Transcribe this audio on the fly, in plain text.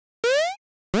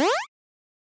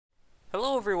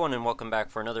Hello everyone and welcome back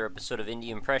for another episode of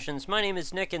Indie Impressions. My name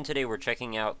is Nick and today we're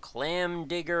checking out Clam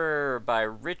Digger by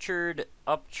Richard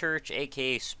Upchurch,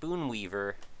 aka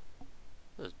Spoonweaver.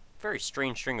 A very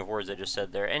strange string of words I just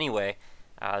said there. Anyway,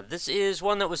 this is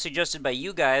one that was suggested by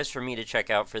you guys for me to check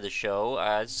out for the show.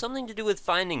 It's something to do with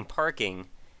finding parking.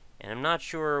 And I'm not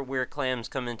sure where clams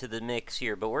come into the mix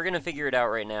here, but we're going to figure it out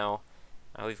right now.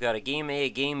 We've got a Game A, a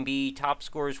Game B, top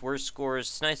scores, worst scores.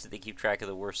 It's nice that they keep track of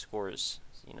the worst scores.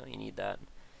 You know, you need that.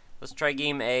 Let's try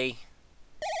Game A.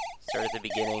 Start at the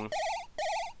beginning.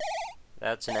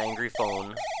 That's an angry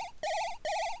phone.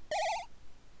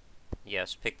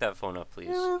 Yes, pick that phone up, please.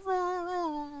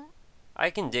 I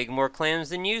can dig more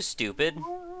clams than you, stupid.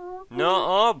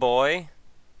 Nuh-uh, boy.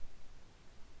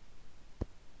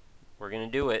 We're gonna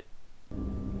do it.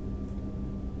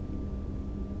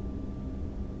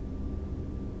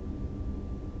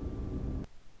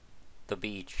 The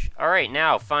beach. Alright,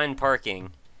 now, find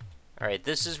parking. Alright,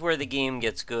 this is where the game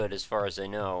gets good, as far as I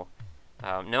know.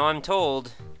 Now I'm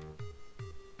told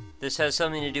this has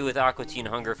something to do with Aqua Teen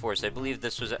Hunger Force. I believe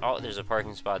this was... Oh, there's a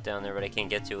parking spot down there, but I can't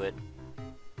get to it.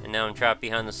 And now I'm trapped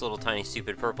behind this little tiny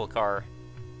stupid purple car.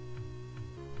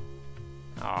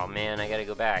 Oh man, I gotta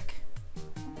go back.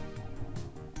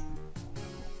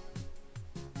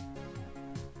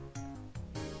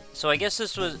 So I guess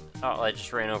this was... Oh, I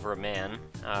just ran over a man.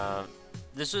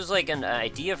 This was like an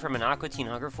idea from an Aqua Teen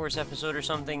Hunger Force episode or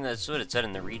something. That's what it said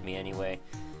in the readme anyway.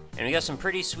 And we got some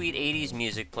pretty sweet 80s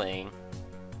music playing.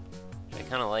 I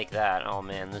kind of like that. Oh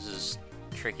man, this is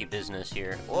tricky business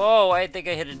here. Whoa, I think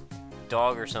I hit a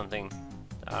dog or something.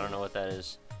 I don't know what that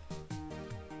is.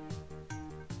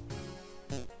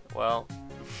 Well,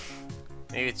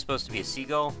 maybe it's supposed to be a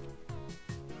seagull?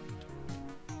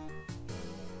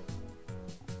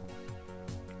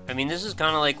 I mean, this is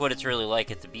kind of like what it's really like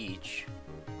at the beach.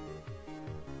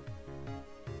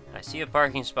 I see a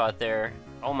parking spot there.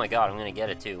 Oh my god, I'm gonna get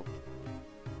it too.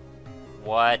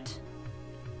 What?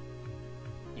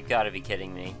 You've got to be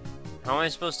kidding me. How am I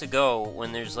supposed to go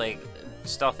when there's, like,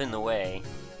 stuff in the way?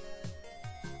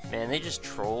 Man, they just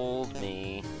trolled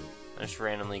me. I just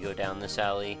randomly go down this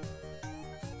alley.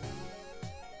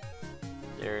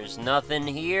 There's nothing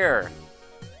here.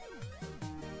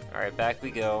 Alright, back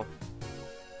we go.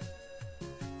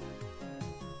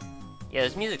 Yeah,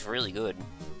 this music's really good.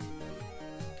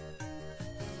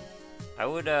 I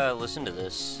would, listen to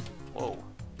this. Whoa.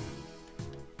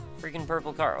 Freaking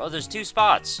purple car. Oh, there's two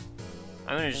spots!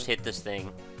 I'm gonna just hit this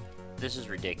thing. This is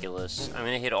ridiculous. I'm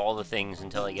gonna hit all the things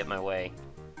until I get my way.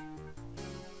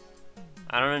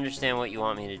 I don't understand what you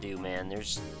want me to do, man.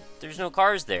 There's no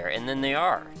cars there, and then they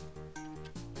are.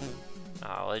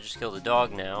 Oh, I just killed a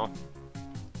dog now.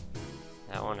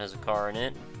 That one has a car in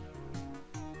it.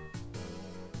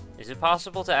 Is it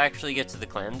possible to actually get to the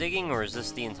clam digging, or is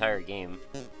this the entire game?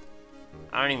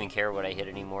 I don't even care what I hit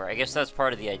anymore. I guess that's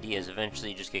part of the idea, is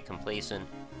eventually you just get complacent.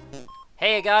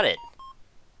 Hey, I got it!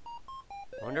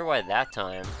 I wonder why that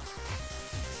time.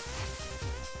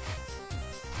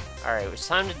 Alright, it's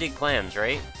time to dig clams,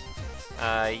 right?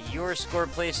 Your score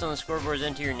placed on the scoreboard is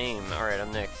enter your name. Alright,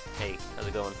 I'm Nick. Hey, how's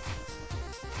it going?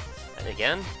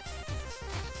 Again?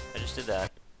 I just did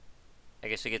that. I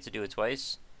guess I get to do it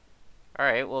twice?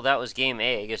 Alright, well that was Game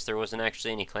A. I guess there wasn't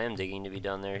actually any clam digging to be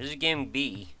done there. Here's Game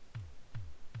B.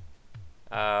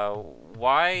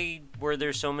 Why were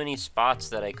there so many spots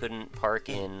that I couldn't park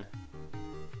in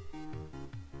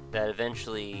that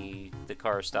eventually the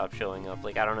cars stopped showing up?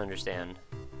 Like, I don't understand.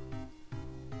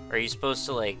 Are you supposed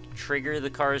to, like, trigger the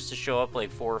cars to show up,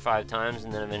 like, 4 or 5 times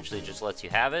and then eventually just lets you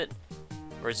have it?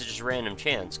 Or is it just random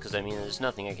chance? Because, I mean, there's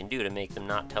nothing I can do to make them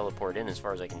not teleport in as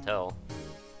far as I can tell.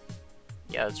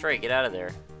 Yeah, that's right, get out of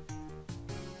there.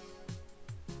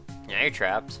 Now you're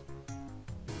trapped.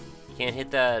 You can't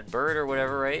hit that bird or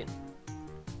whatever, right?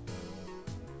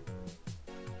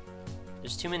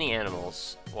 There's too many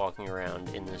animals walking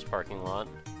around in this parking lot.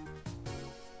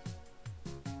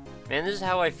 Man, this is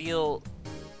how I feel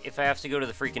if I have to go to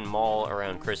the freaking mall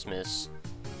around Christmas.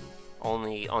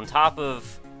 Only on top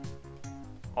of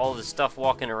all the stuff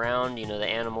walking around, you know, the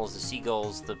animals, the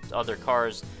seagulls, the other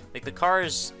cars. Like, the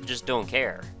cars just don't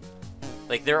care.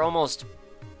 Like, they're almost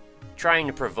trying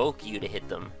to provoke you to hit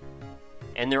them.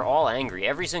 And they're all angry.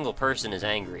 Every single person is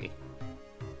angry.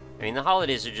 I mean, the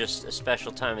holidays are just a special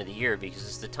time of the year because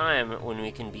it's the time when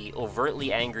we can be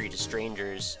overtly angry to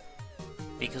strangers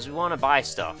because we want to buy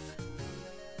stuff.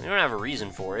 We don't have a reason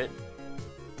for it.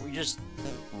 We just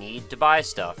need to buy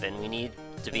stuff, and we need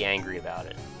to be angry about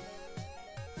it.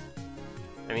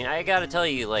 I mean, I gotta tell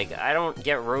you, like, I don't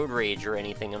get road rage or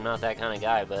anything. I'm not that kind of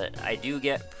guy, but I do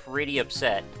get pretty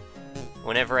upset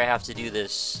whenever I have to do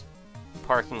this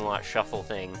parking lot shuffle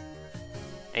thing.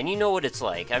 And you know what it's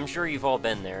like. I'm sure you've all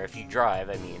been there if you drive,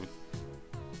 I mean.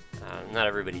 Not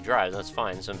everybody drives, that's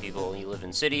fine. Some people, you live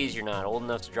in cities, you're not old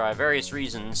enough to drive, various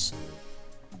reasons.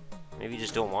 Maybe you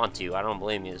just don't want to. I don't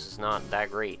blame you. This is not that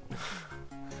great.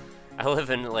 I live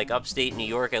in, like, upstate New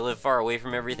York. I live far away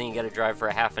from everything. You gotta drive for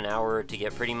a half an hour to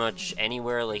get pretty much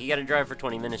anywhere. Like, you gotta drive for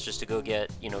 20 minutes just to go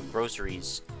get, you know,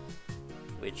 groceries.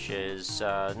 Which is,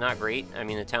 not great. I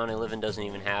mean, the town I live in doesn't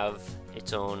even have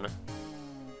its own,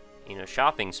 you know,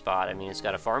 shopping spot. I mean, it's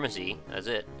got a pharmacy. That's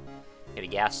it. Got a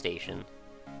gas station.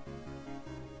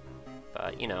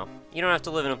 But, you know, you don't have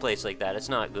to live in a place like that. It's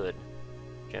not good,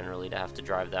 generally, to have to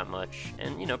drive that much.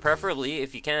 And, you know, preferably,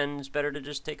 if you can, it's better to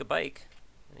just take a bike.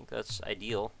 I think that's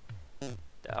ideal.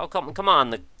 Oh, come on,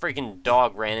 the freaking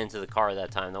dog ran into the car that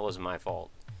time. That wasn't my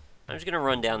fault. I'm just gonna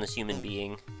run down this human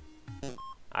being.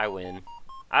 I win.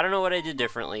 I don't know what I did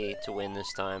differently to win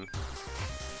this time.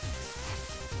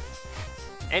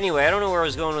 Anyway, I don't know where I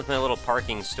was going with my little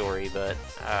parking story, but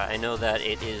I know that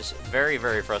it is very,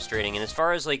 very frustrating. And as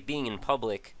far as, like, being in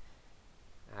public,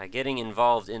 getting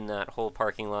involved in that whole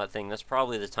parking lot thing, that's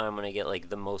probably the time when I get, like,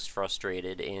 the most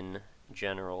frustrated in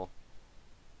general.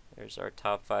 There's our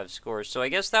top 5 scores. So I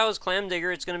guess that was Clam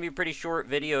Digger. It's going to be a pretty short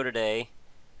video today.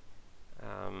 I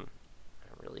don't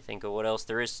really think of what else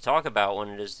there is to talk about when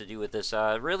it is to do with this.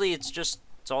 Really, it's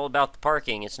all about the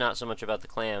parking. It's not so much about the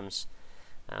clams.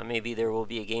 Maybe there will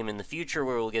be a game in the future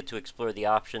where we'll get to explore the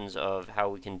options of how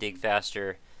we can dig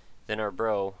faster than our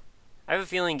bro. I have a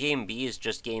feeling Game B is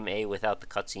just Game A without the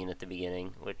cutscene at the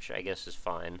beginning, which I guess is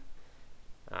fine.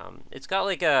 It's got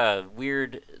like a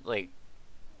weird, like,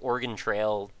 Oregon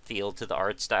Trail feel to the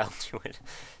art style to it.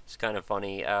 It's kind of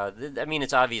funny. I mean,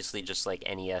 it's obviously just like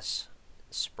NES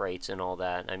sprites and all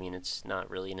that. I mean, it's not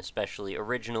really an especially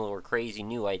original or crazy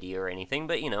new idea or anything,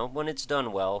 but, you know, when it's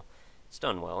done well, it's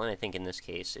done well, and I think in this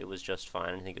case it was just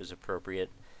fine. I think it was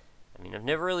appropriate. I mean, I've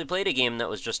never really played a game that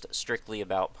was just strictly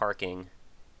about parking.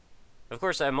 Of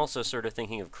course, I'm also sort of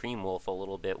thinking of Cream Wolf a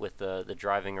little bit with the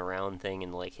driving around thing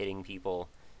and, like, hitting people.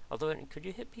 Although, could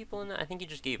you hit people in that? I think you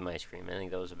just gave them ice cream. I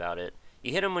think that was about it.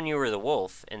 You hit them when you were the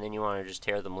wolf, and then you want to just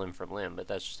tear them limb from limb, but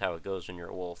that's just how it goes when you're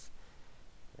a wolf.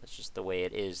 That's just the way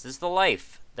it is. This is the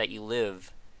life that you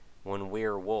live when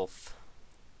we're wolf.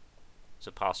 There's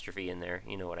apostrophe in there.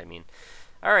 You know what I mean.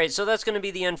 Alright, so that's going to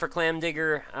be the end for Clam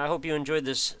Digger. I hope you enjoyed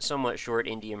this somewhat short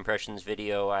indie impressions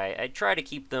video. I try to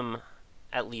keep them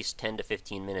at least 10 to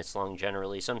 15 minutes long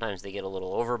generally. Sometimes they get a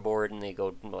little overboard and they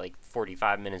go like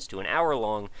 45 minutes to an hour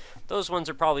long. Those ones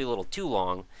are probably a little too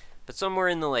long, but somewhere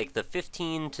in the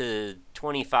 15 to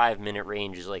 25 minute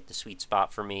range is like the sweet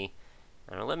spot for me.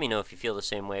 Let me know if you feel the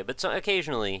same way, but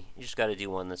occasionally you just got to do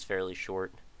one that's fairly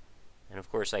short. And of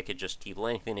course I could just keep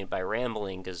lengthening it by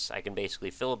rambling, because I can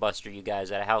basically filibuster you guys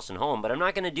at a house and home, but I'm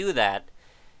not going to do that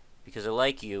because I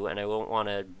like you and I won't want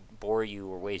to bore you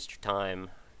or waste your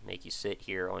time, make you sit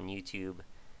here on YouTube,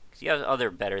 because you have other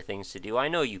better things to do. I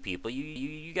know you people.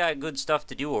 You got good stuff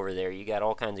to do over there. You got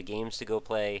all kinds of games to go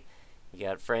play. You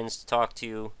got friends to talk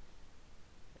to.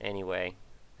 Anyway,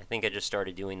 I think I just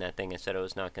started doing that thing I said I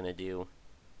was not going to do.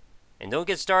 And don't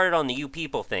get started on the you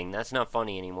people thing. That's not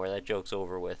funny anymore. That joke's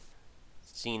over with.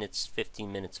 It's seen its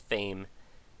 15 minutes of fame.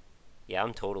 Yeah,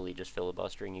 I'm totally just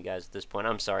filibustering you guys at this point.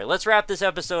 I'm sorry. Let's wrap this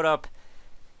episode up.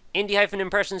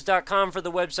 Indie-impressions.com for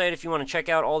the website if you want to check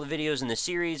out all the videos in the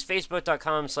series.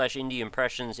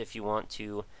 Facebook.com/indieimpressions if you want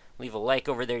to leave a like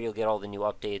over there. You'll get all the new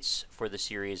updates for the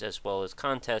series, as well as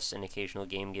contests and occasional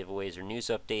game giveaways or news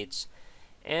updates.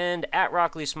 And at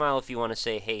RockLeeSmile if you want to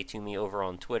say hey to me over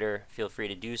on Twitter. Feel free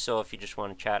to do so. If you just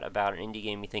want to chat about an indie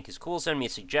game you think is cool, send me a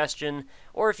suggestion.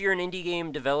 Or if you're an indie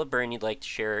game developer and you'd like to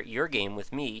share your game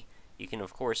with me, you can,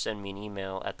 of course, send me an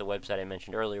email at the website I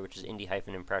mentioned earlier, which is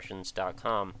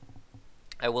indie-impressions.com.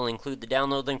 I will include the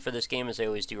download link for this game, as I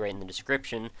always do, right in the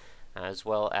description, as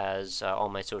well as all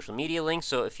my social media links.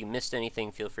 So if you missed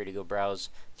anything, feel free to go browse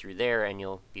through there, and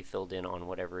you'll be filled in on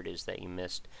whatever it is that you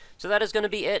missed. So that is going to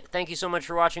be it. Thank you so much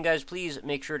for watching, guys. Please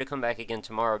make sure to come back again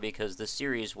tomorrow, because this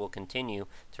series will continue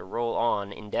to roll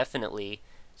on indefinitely,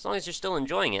 as long as you're still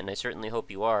enjoying it, and I certainly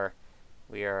hope you are.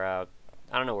 We are...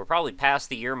 I don't know, we're probably past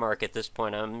the year mark at this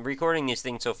point. I'm recording these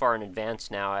things so far in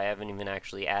advance now, I haven't even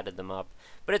actually added them up.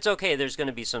 But it's okay, there's going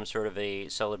to be some sort of a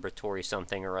celebratory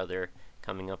something or other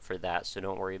coming up for that, so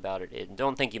don't worry about it.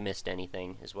 Don't think you missed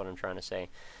anything, is what I'm trying to say.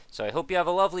 So I hope you have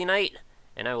a lovely night,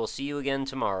 and I will see you again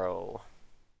tomorrow.